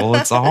 Crystal.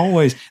 There's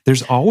always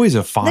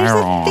a firearm. There's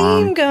a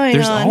theme going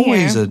There's on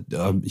always here.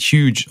 a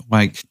huge,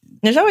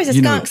 there's always a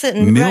skunk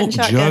sitting milk riding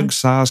shotgun.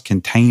 jug-sized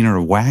container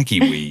of wacky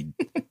weed.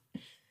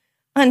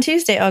 On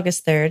Tuesday,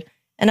 August 3rd,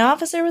 an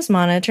officer was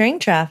monitoring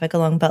traffic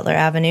along Butler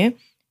Avenue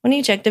when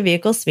he checked a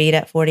vehicle's speed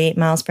at 48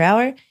 miles per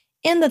hour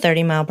in the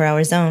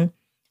 30-mile-per-hour zone.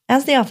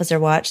 As the officer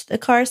watched, the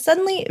car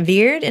suddenly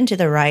veered into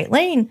the right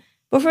lane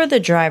before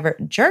the driver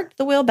jerked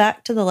the wheel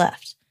back to the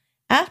left.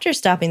 After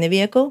stopping the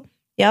vehicle,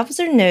 the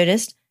officer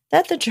noticed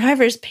that the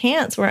driver's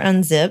pants were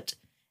unzipped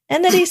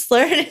and that he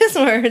slurred his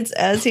words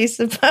as he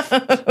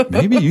spoke.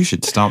 Maybe you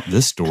should stop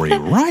this story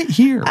right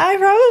here. I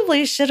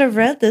probably should have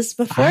read this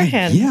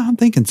beforehand. I'm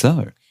thinking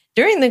so.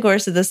 During the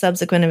course of the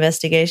subsequent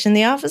investigation,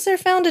 the officer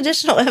found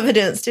additional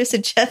evidence to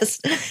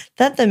suggest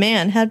that the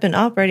man had been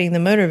operating the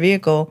motor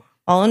vehicle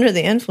while under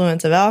the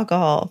influence of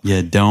alcohol.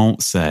 You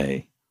don't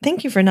say.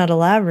 Thank you for not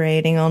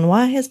elaborating on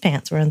why his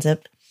pants were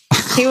unzipped.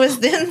 He was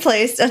then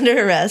placed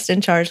under arrest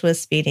and charged with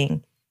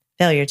speeding,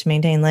 failure to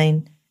maintain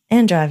lane,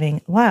 and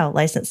driving while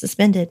license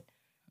suspended.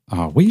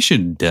 We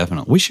should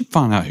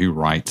find out who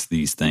writes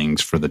these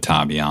things for the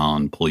Tybee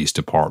Island Police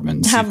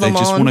Department. Have if them they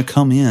just on. want to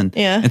come in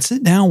and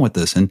sit down with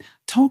us and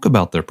talk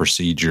about their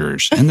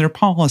procedures and their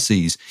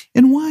policies.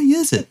 And why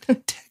is it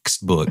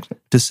textbook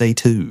to say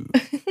 2?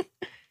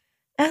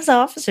 As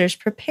officers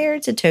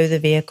prepared to tow the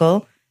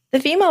vehicle, the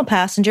female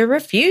passenger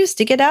refused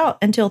to get out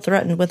until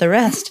threatened with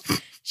arrest.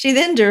 She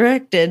then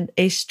directed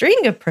a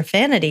string of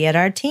profanity at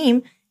our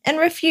team and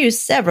refused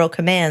several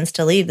commands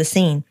to leave the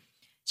scene.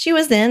 She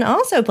was then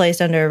also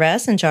placed under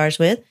arrest and charged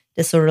with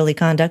disorderly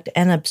conduct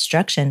and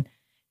obstruction.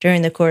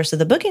 During the course of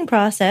the booking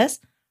process,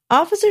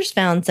 officers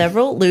found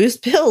several loose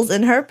pills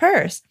in her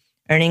purse,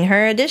 earning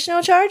her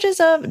additional charges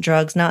of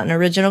drugs not in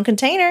original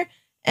container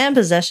and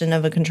possession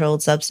of a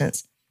controlled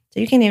substance. So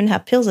you can't even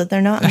have pills that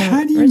they're not in the original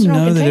container. How do you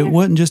know that it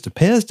wasn't just a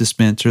Pez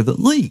dispenser that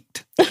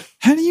leaked?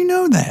 How do you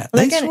know that?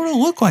 They sort of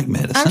look like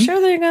medicine. I'm sure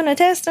they're going to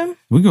test them.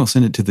 We're going to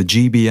send it to the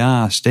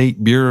GBI,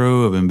 State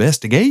Bureau of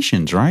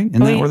Investigations, right?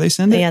 Isn't that where they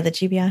send it? Yeah, the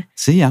GBI.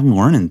 See, I'm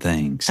learning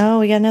things. Oh,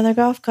 we got another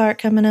golf cart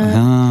coming up.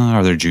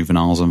 Are there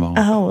juveniles involved?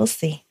 Oh, we'll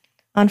see.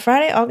 On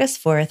Friday,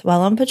 August 4th,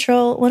 while on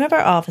patrol, one of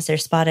our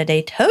officers spotted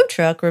a tow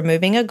truck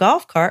removing a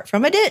golf cart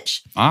from a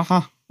ditch.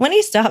 When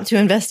he stopped to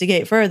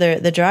investigate further,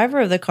 the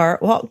driver of the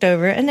cart walked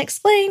over and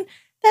explained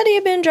that he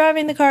had been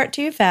driving the cart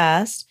too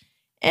fast,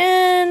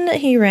 and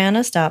he ran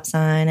a stop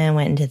sign and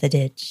went into the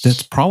ditch.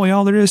 That's probably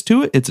all there is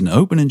to it. It's an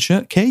open and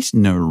shut case.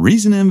 No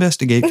reason to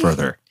investigate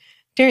further.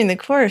 During the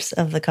course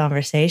of the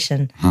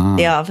conversation,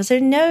 the officer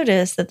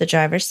noticed that the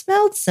driver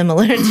smelled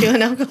similar to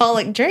an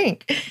alcoholic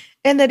drink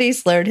and that he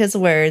slurred his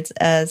words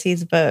as he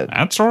spoke.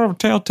 That's sort of a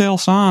telltale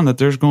sign that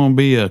there's going to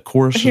be a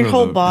course Your of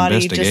whole body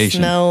investigation. just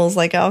smells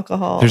like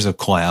alcohol. There's a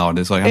cloud.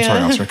 It's like, I'm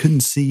sorry, officer, I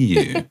couldn't see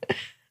you.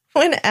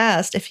 When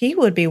asked if he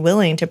would be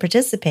willing to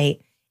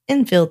participate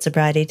in field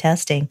sobriety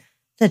testing,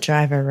 the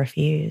driver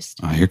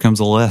refused. Here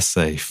comes a less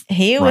safe.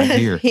 He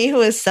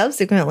was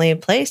subsequently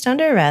placed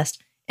under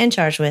arrest and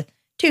charged with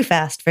too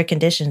fast for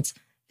conditions,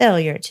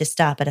 failure to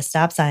stop at a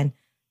stop sign,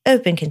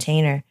 open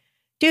container,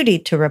 duty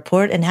to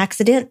report an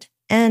accident,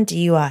 and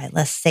DUI,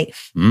 less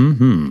safe.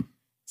 Mm-hmm.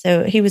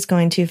 So he was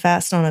going too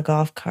fast on a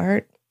golf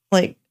cart.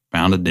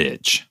 Found a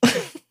ditch.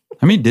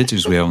 How many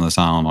ditches we have on this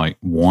island? Like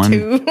one?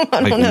 Two?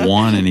 I don't know.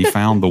 One, and he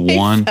found the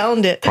one. He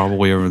found it.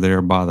 Probably over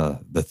there by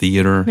the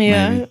theater,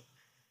 maybe.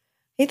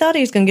 He thought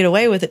he was going to get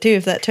away with it, too.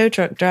 If that tow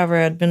truck driver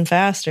had been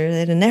faster,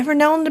 they'd have never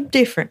known the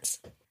difference.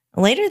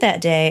 Later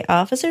that day,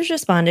 officers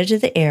responded to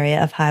the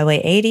area of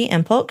Highway 80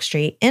 and Polk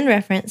Street in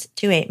reference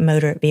to a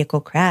motor vehicle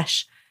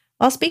crash.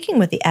 While speaking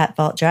with the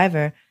at-fault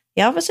driver,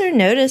 the officer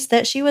noticed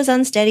that she was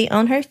unsteady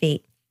on her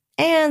feet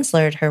and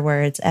slurred her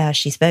words as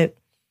she spoke.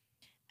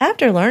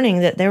 After learning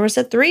that there was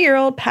a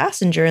 3-year-old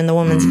passenger in the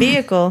woman's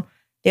vehicle,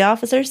 the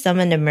officer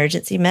summoned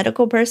emergency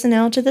medical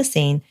personnel to the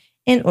scene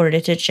in order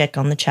to check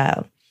on the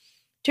child.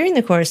 During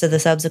the course of the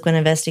subsequent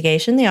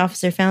investigation, the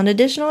officer found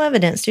additional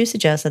evidence to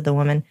suggest that the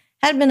woman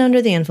had been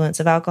under the influence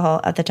of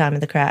alcohol at the time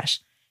of the crash.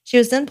 She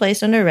was then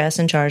placed under arrest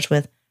and charged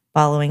with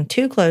following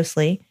too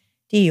closely,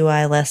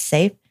 DUI less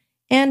safe,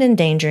 and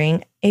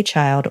endangering a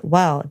child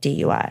while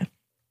DUI.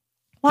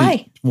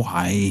 Why?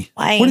 Why?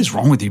 What is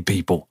wrong with you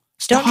people?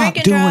 Stop don't drink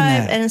and doing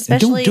drive, that. and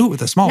especially don't do it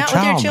with a small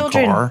child in the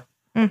car.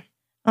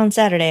 On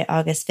Saturday,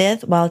 August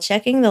 5th, while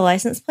checking the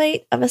license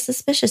plate of a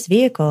suspicious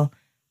vehicle,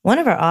 one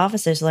of our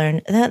officers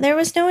learned that there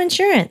was no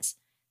insurance.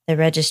 The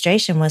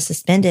registration was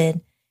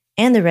suspended,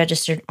 and the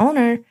registered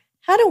owner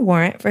had a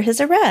warrant for his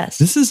arrest.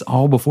 This is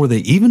all before they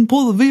even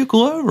pull the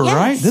vehicle over, Yes.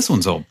 right?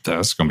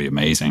 That's going to be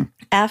amazing.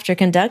 After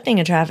conducting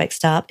a traffic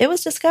stop, it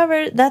was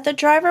discovered that the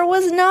driver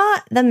was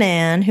not the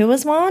man who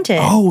was wanted.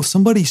 Oh,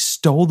 somebody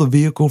stole the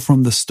vehicle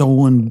from the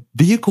stolen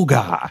vehicle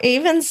guy.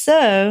 Even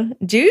so,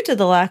 due to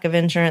the lack of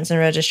insurance and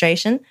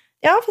registration,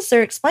 the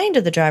officer explained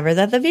to the driver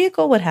that the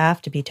vehicle would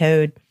have to be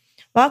towed.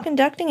 While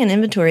conducting an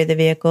inventory of the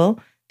vehicle,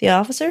 the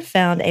officer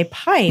found a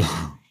pipe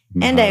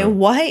and a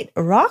white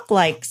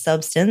rock-like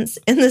substance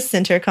in the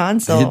center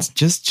console. It's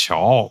just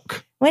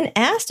chalk. When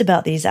asked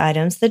about these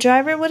items, the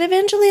driver would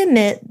eventually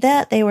admit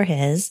that they were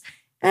his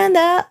and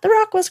that the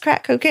rock was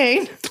crack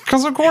cocaine.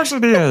 Because of course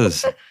it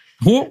is.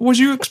 What was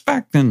you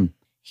expecting?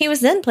 He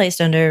was then placed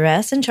under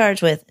arrest and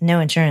charged with no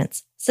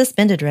insurance,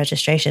 suspended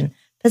registration,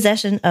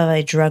 possession of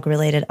a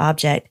drug-related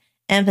object,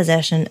 and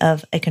possession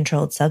of a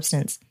controlled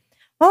substance.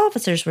 While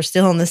officers were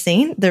still on the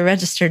scene, the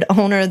registered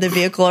owner of the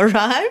vehicle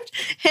arrived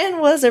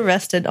and was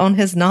arrested on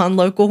his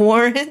non-local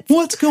warrant.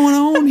 What's going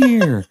on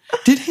here?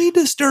 Did he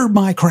disturb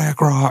my crack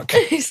rock?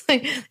 He's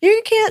like,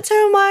 you can't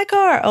tow my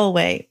car. Oh,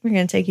 wait, we're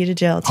going to take you to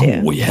jail,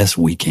 too. Oh, yes,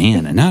 we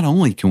can. And not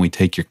only can we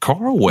take your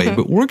car away,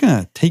 but we're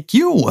going to take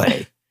you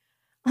away.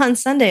 On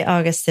Sunday,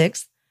 August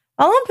 6th,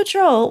 while on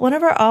patrol, one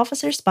of our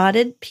officers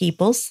spotted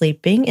people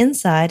sleeping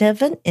inside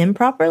of an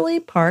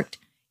improperly parked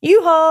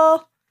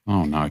U-Haul.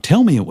 Oh, no.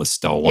 Tell me it was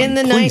stolen. In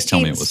the Please tell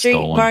me it 19th was Street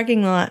stolen.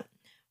 parking lot.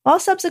 While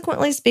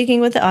subsequently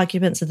speaking with the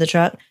occupants of the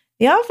truck,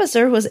 the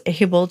officer was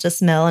able to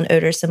smell an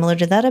odor similar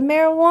to that of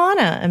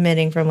marijuana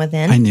emitting from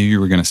within. I knew you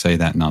were going to say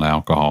that, not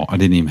alcohol. I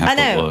didn't even have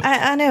to look.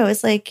 I know.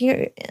 It's like,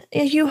 you're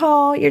a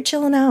U-Haul, you're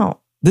chilling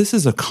out. This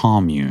is a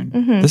commune.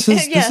 Mm-hmm. This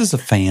is a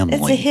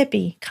family. It's a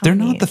hippie commune.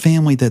 They're not the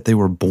family that they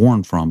were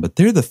born from, but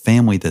they're the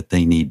family that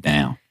they need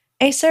now.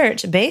 A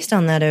search based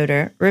on that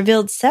odor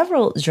revealed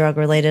several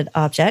drug-related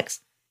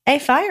objects, a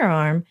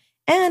firearm,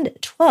 and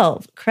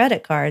 12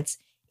 credit cards,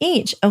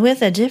 each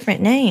with a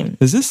different name.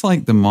 Is this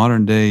like the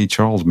modern day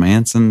Charles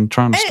Manson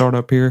trying to start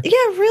up here? Yeah,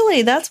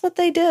 really. That's what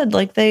they did.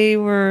 Like they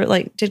were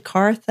did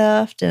car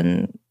theft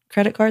and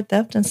credit card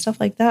theft and stuff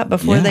like that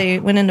before they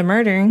went into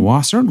murdering. Well,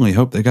 I certainly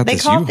hope they got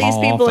this U-Haul. They U-Haul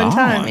caught these people off in the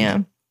time, island. yeah.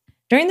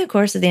 During the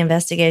course of the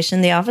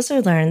investigation, the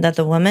officer learned that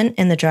the woman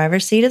in the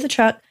driver's seat of the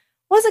truck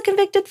was a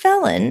convicted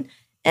felon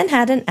and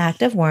had an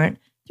active warrant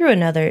through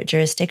another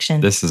jurisdiction.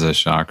 This is a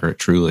shocker. It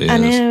truly is. I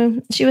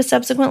know. She was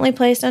subsequently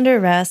placed under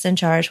arrest and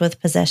charged with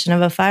possession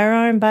of a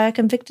firearm by a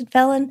convicted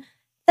felon,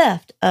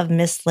 theft of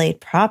mislaid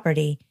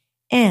property,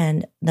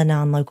 and the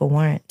non-local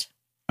warrant.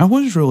 I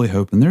was really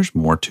hoping there's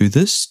more to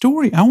this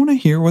story. I want to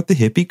hear what the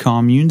hippie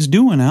commune's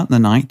doing out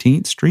in the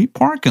 19th Street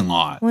parking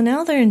lot. Well,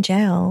 now they're in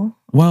jail.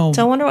 Well,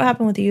 So I wonder what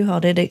happened with the U-Haul.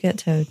 Did it get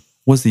towed?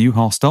 was the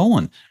U-Haul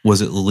stolen?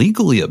 Was it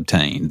legally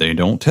obtained? They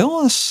don't tell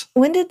us.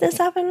 When did this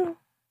happen?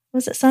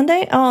 Was it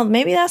Sunday? Oh,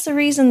 maybe that's the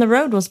reason the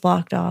road was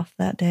blocked off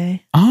that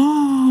day.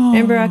 Oh.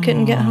 Remember, I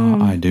couldn't get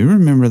home. I do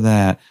remember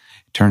that.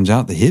 It turns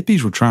out the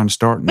hippies were trying to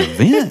start an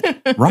event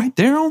right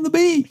there on the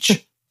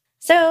beach.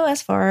 So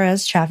as far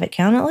as traffic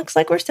count, it looks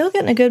like we're still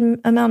getting a good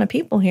amount of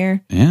people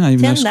here. Yeah,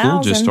 even though school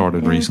 10,000, just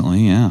started yeah.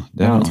 recently. Yeah, Around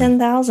definitely.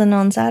 10,000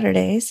 on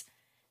Saturdays.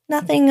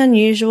 Nothing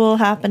unusual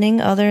happening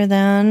other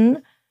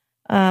than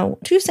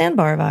 2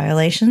 sandbar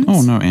violations.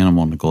 Oh, no,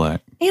 animal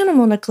neglect.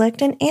 Animal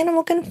neglect and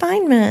animal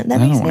confinement.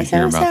 That I makes don't me want to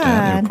hear so about that.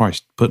 They're sad. probably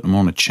putting them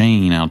on a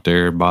chain out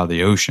there by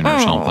the ocean or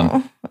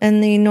something.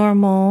 And the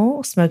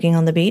normal smoking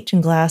on the beach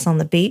and glass on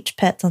the beach,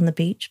 pets on the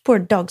beach. Poor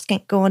dogs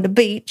can't go on the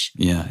beach.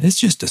 Yeah, it's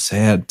just a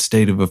sad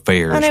state of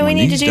affairs. I know, we when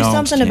need to these do dogs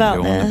something can't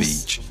about go on the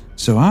this. beach.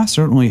 So I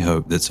certainly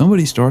hope that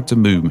somebody starts a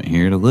movement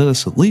here to let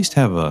us at least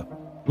have a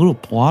little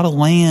plot of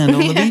land on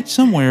the Yeah. beach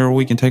somewhere where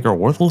we can take our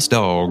worthless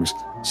dogs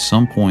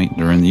some point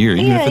during the year,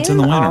 even if it's in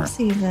the winter. off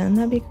season.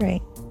 That'd be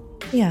great.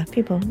 Yeah,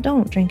 people,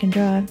 don't drink and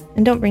drive.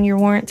 And don't bring your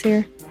warrants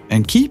here.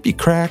 And keep your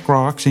crack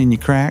rocks and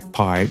your crack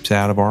pipes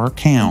out of our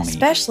county.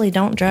 Especially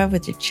don't drive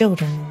with your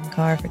children in the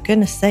car, for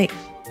goodness sake.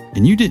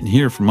 And you didn't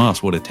hear from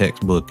us what a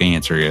textbook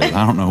answer is.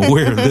 I don't know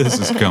where this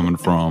is coming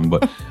from,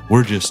 but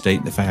we're just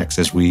stating the facts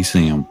as we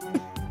see them,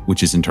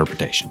 which is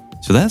interpretation.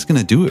 So that's going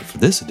to do it for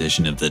this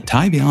edition of the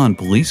Tybee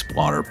Police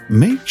Blotter.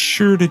 Make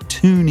sure to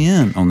tune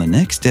in on the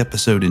next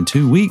episode in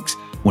 2 weeks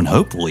when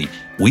hopefully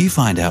we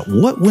find out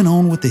what went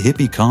on with the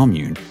hippie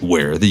commune.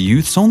 Where are the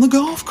youths on the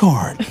golf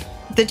cart?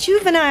 The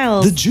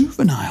juveniles. The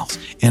juveniles.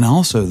 And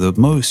also the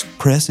most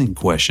pressing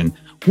question,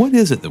 what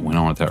is it that went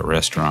on at that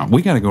restaurant?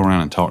 We got to go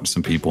around and talk to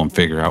some people and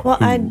figure out Well,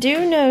 who. I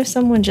do know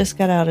someone just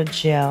got out of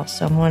jail,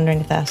 so I'm wondering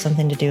if that has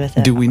something to do with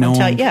it. Do we know I'll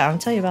tell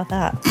him? you about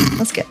that.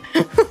 Let's go.